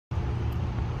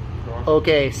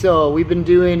Okay, so we've been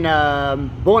doing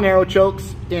bow and arrow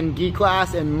chokes in gi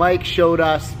class, and Mike showed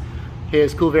us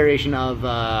his cool variation of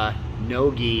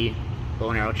no gi bow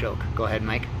and arrow choke. Go ahead,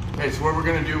 Mike. Okay, so what we're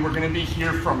gonna do, we're gonna be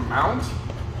here from mount.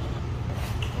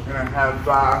 We're gonna have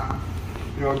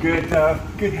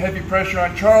good heavy pressure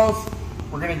on Charles.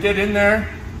 We're gonna get in there.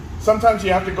 Sometimes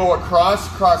you have to go across,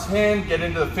 cross hand, get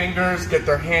into the fingers, get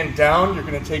their hand down. You're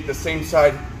gonna take the same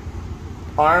side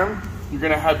arm. You're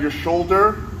gonna have your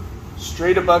shoulder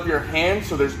straight above your hand,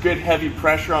 so there's good heavy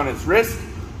pressure on his wrist.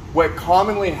 What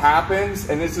commonly happens,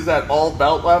 and this is at all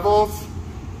belt levels,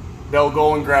 they'll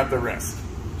go and grab the wrist.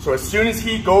 So as soon as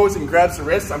he goes and grabs the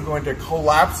wrist, I'm going to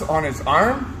collapse on his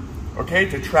arm, okay,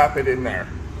 to trap it in there.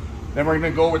 Then we're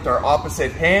gonna go with our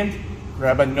opposite hand,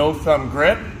 grab a no thumb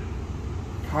grip,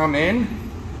 come in,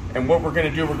 and what we're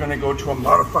gonna do, we're gonna go to a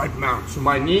modified mount. So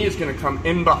my knee is gonna come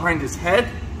in behind his head,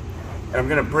 and I'm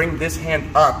gonna bring this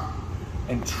hand up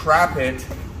and trap it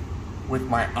with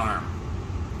my arm,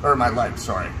 or my leg,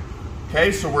 sorry. Okay,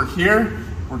 so we're here,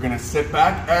 we're gonna sit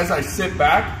back. As I sit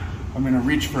back, I'm gonna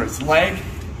reach for his leg.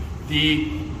 The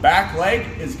back leg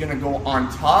is gonna go on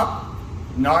top,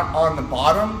 not on the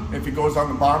bottom. If it goes on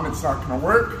the bottom, it's not gonna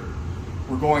work.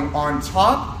 We're going on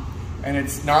top, and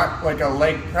it's not like a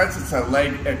leg press, it's a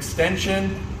leg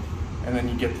extension, and then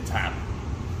you get the tap.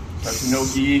 So that's a no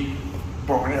gi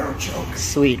bow and arrow choke.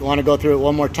 Sweet. Want to go through it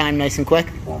one more time, nice and quick?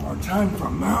 One more time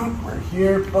from mount. We're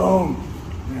here, boom.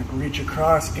 We're gonna reach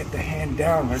across, get the hand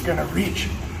down. We're gonna reach.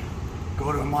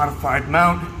 Go to a modified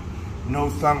mount, no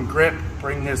thumb grip.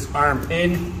 Bring this arm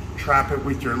in, trap it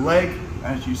with your leg.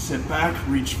 As you sit back,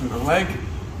 reach for the leg.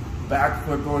 Back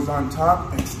foot goes on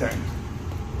top, extend.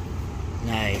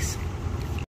 Nice.